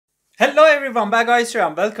Hello everyone, Baghayi here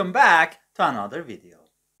and welcome back to another video.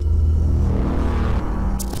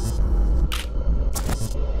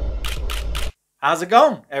 How's it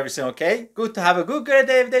going? Everything okay? Good to have a good great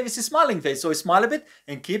day with a smiling face, so smile a bit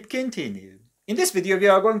and keep continuing. In this video we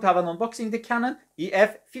are going to have an unboxing the Canon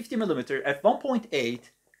EF 50mm f1.8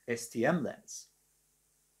 STM lens.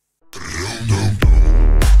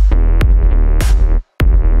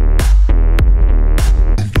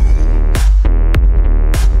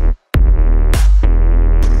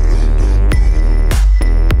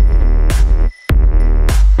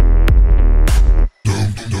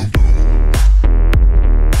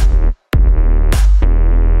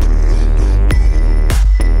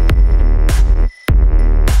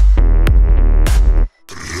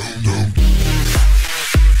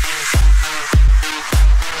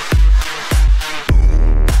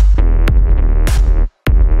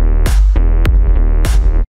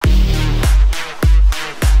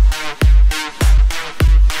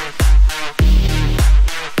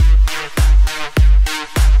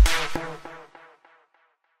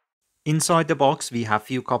 Inside the box we have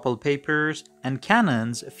few couple papers and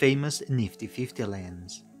Canon's famous Nifty 50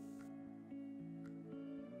 lens.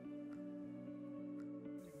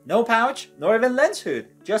 No pouch, nor even lens hood,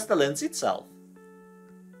 just the lens itself.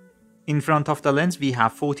 In front of the lens we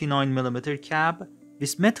have 49mm cap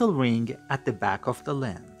with metal ring at the back of the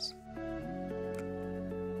lens.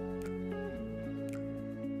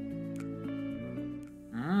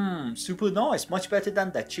 Super nice, much better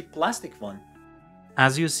than that cheap plastic one.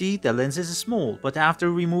 As you see, the lens is small, but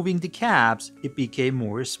after removing the caps, it became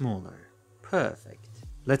more smaller. Perfect.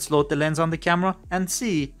 Let's load the lens on the camera and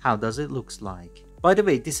see how does it looks like. By the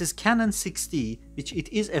way, this is Canon 60, which it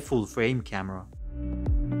is a full frame camera.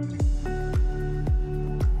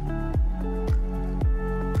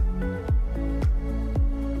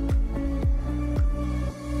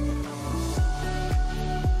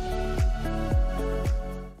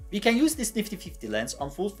 We can use this Nifty 50 lens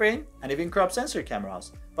on full frame and even crop sensor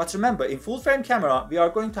cameras. But remember, in full frame camera, we are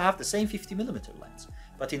going to have the same 50mm lens.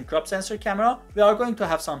 But in crop sensor camera, we are going to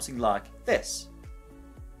have something like this.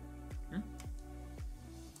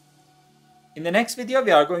 In the next video,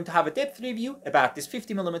 we are going to have a depth review about this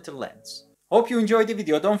 50mm lens. Hope you enjoyed the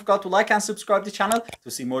video. Don't forget to like and subscribe to the channel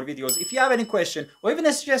to see more videos. If you have any question or even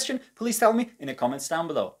a suggestion, please tell me in the comments down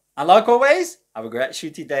below. And like always, have a great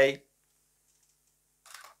shooty day.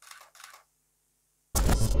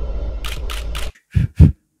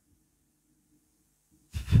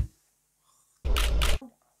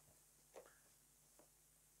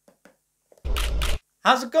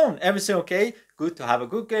 How's it going? Everything okay? Good to have a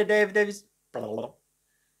good day with Davis.